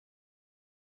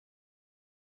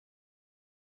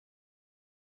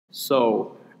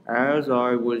So, as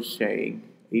I was saying,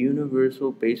 a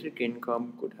universal basic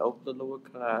income could help the lower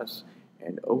class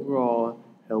and overall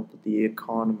help the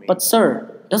economy. But,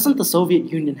 sir, doesn't the Soviet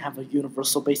Union have a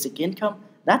universal basic income?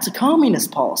 That's a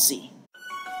communist policy.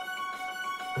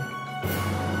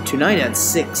 Tonight at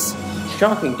 6,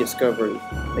 shocking discovery.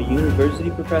 A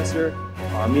university professor,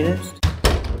 communist?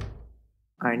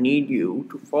 I need you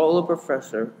to follow the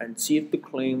professor and see if the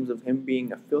claims of him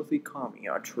being a filthy commie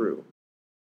are true.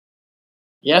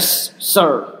 Yes,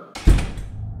 sir.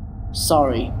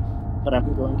 Sorry, but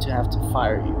I'm going to have to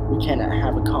fire you. We cannot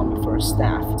have a commie for a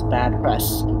staff. It's bad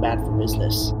press and bad for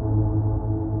business.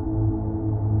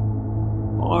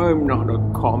 I'm not a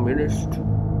communist.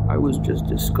 I was just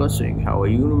discussing how a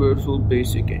universal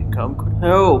basic income could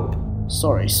help.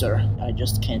 Sorry, sir. I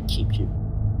just can't keep you.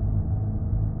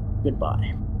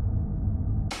 Goodbye.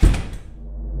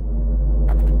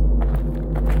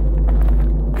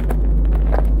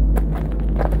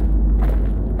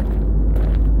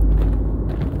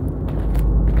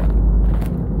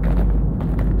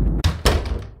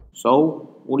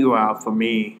 So, what do you have for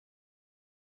me?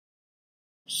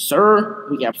 Sir,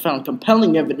 we have found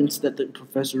compelling evidence that the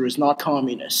professor is not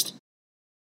communist.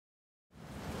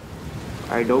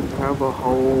 I don't have a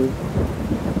home.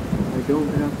 I don't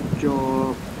have a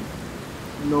job.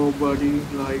 Nobody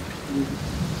likes me.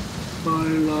 My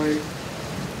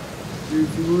life is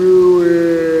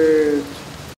ruined.